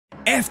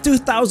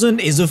F2000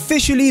 is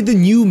officially the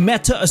new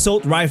meta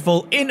assault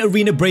rifle in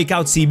Arena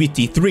Breakout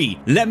CBT3.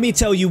 Let me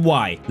tell you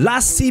why.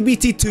 Last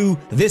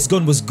CBT2, this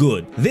gun was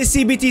good. This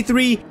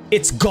CBT3,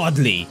 it's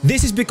godly.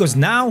 This is because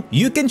now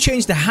you can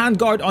change the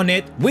handguard on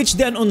it, which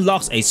then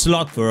unlocks a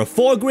slot for a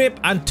foregrip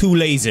and 2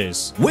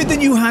 lasers. With the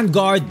new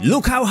handguard,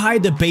 look how high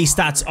the base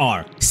stats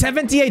are.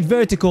 78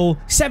 vertical,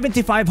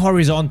 75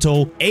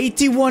 horizontal,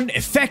 81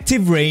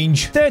 effective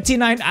range,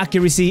 39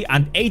 accuracy,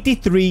 and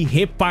 83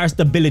 hipfire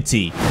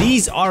stability.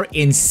 These are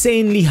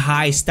insanely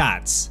high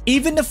stats.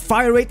 Even the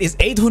fire rate is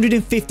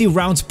 850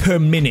 rounds per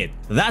minute.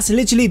 That's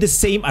literally the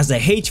same as the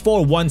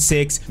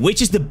H416,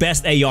 which is the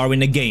best AR in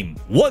the game.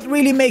 What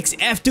really makes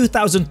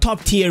F2000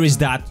 top tier is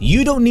that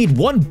you don't need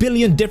 1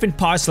 billion different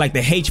parts like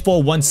the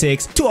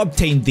H416 to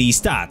obtain these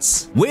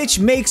stats, which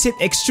makes it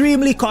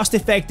extremely cost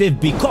effective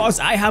because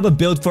I have a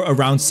build for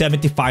around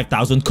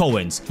 75,000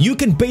 coins. You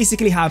can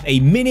basically have a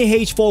mini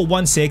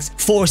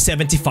H416 for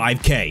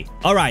 75k.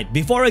 Alright,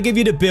 before I give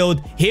you the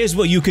build, here's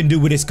what you can do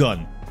with this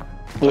gun.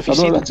 I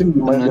think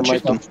they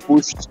might have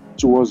pushed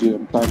towards the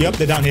Yep,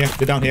 they're down here.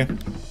 They're down here.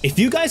 If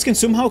you guys can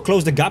somehow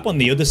close the gap on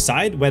the other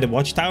side where the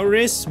watchtower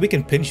is, we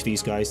can pinch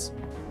these guys.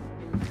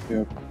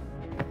 Yeah.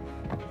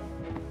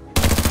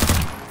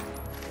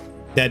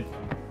 Dead.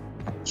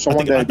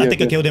 Someone I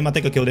think I killed him. I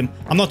think I killed him.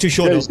 I'm not too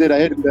sure though. He's dead. I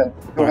hit him there.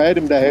 No, I hit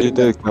him there. I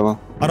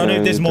don't know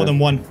if there's more than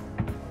one.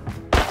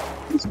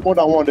 There's more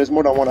than one. There's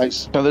more than one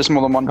ice. No, there's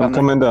more than one. I'm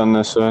coming down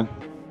this side.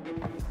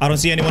 I don't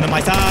see anyone on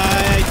my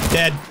side.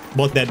 Dead.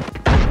 Both dead.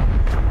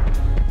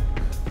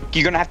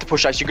 You're gonna have to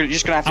push ice. You're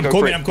just gonna have to I'm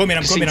go coming.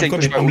 I'm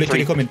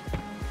literally coming.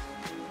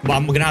 But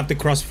I'm gonna have to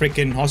cross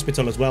freaking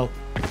hospital as well.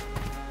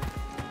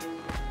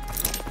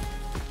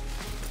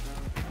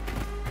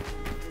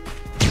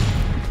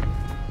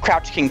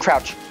 Crouch, King,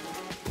 crouch.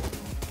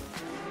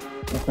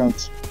 I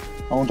can't.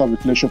 I won't have a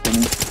flash up on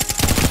him.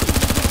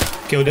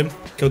 Killed him.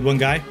 Killed one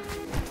guy.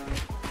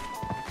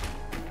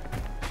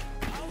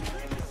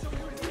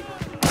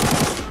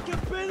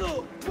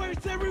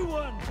 Where's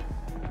everyone?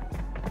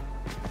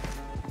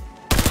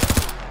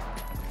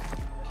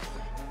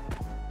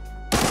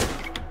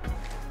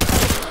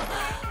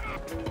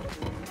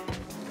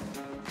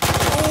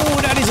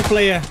 Oh, that is a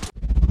player.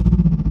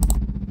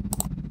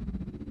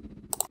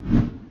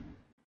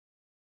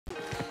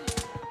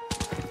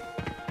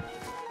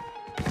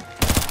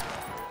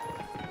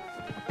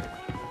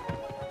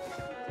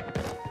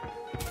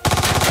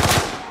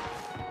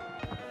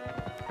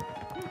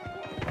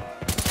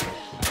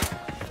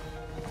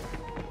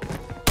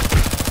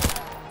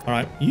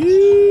 Alright.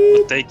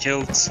 But they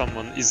killed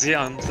someone. Is he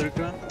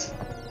underground?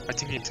 I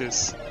think it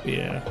is.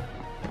 Yeah.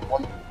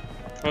 One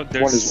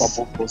there's... is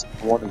up,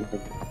 one is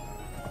up.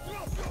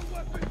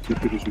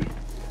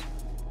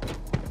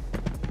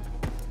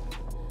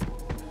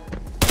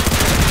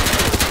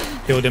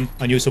 Killed him.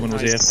 I knew someone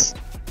was Nice.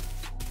 here.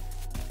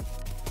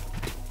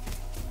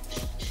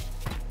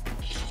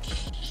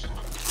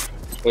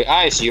 Wait,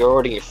 Ice, you're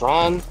already in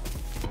front?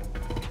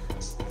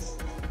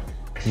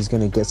 He's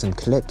gonna get some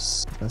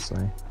clips, that's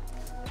why.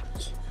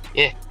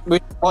 Yeah.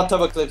 Wait, what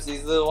type of clips?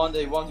 Is the one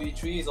that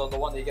 1v3s or the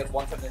one that gets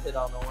 1 time to hit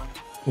out no one?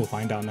 We'll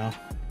find out now.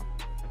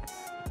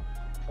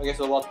 Okay,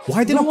 so what?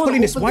 Why are they not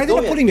pulling this? Why are they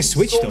not pulling the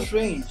switch though?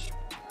 Strange.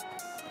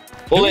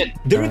 Pull it!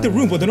 They're in the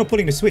room, but they're not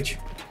pulling the switch.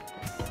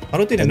 I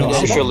don't think they know how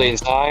long. Usually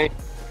inside.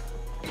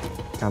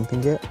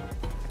 Camping it.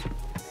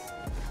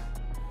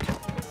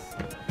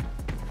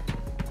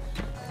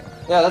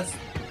 Yeah,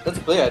 that's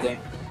a play, I think.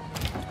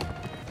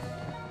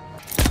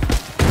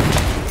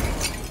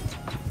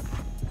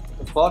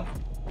 The fuck?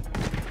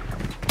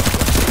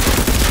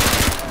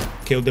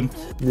 Killed them.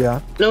 Yeah.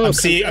 No, I'm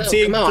seeing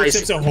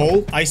footsteps a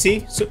hole. I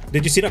see. So,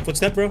 did you see that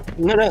footstep, bro?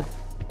 No.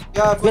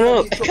 Yeah,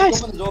 No, he's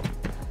guys. open the door.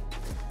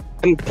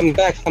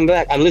 I'm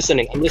back. I'm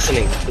listening,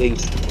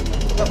 please.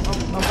 Yep,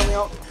 I'm coming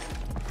out.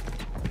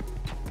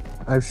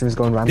 I hope she was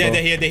going Rambo.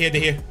 Yeah, they're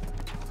here.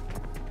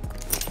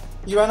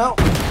 You ran out?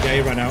 Yeah,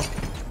 he ran out.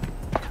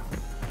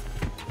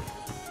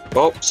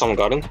 Oh, someone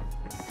got him.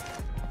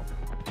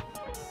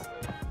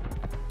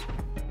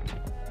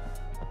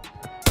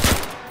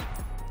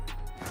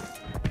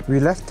 We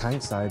left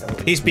tank side.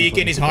 He's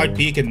peeking, he's hard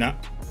peeking that.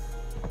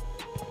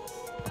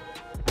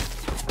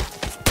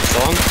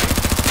 Someone?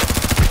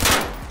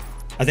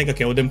 I think I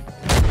killed him.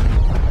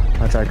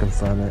 I'll try to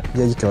confirm it.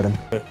 Yeah, you killed him.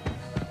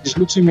 He's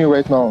looting me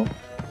right now.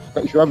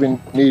 If you have a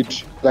need,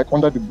 like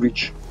under the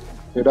bridge.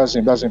 Yeah, that's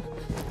him.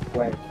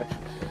 Right.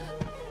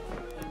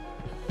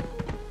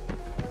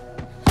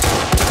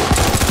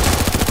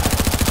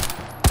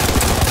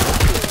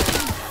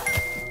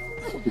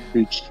 The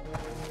bridge.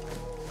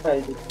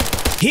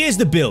 Here's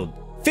the build.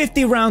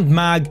 50 round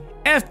mag,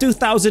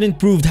 F2000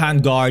 improved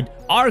handguard,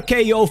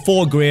 RKO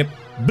foregrip,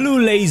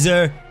 blue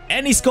laser,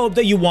 any scope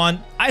that you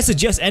want. I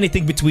suggest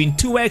anything between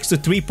 2x to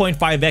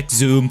 3.5x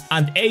zoom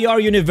and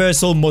AR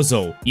universal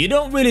muzzle. You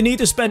don't really need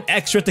to spend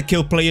extra to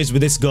kill players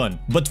with this gun,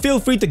 but feel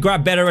free to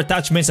grab better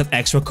attachments at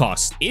extra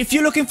cost. If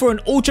you're looking for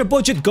an ultra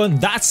budget gun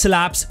that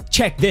slaps,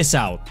 check this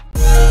out.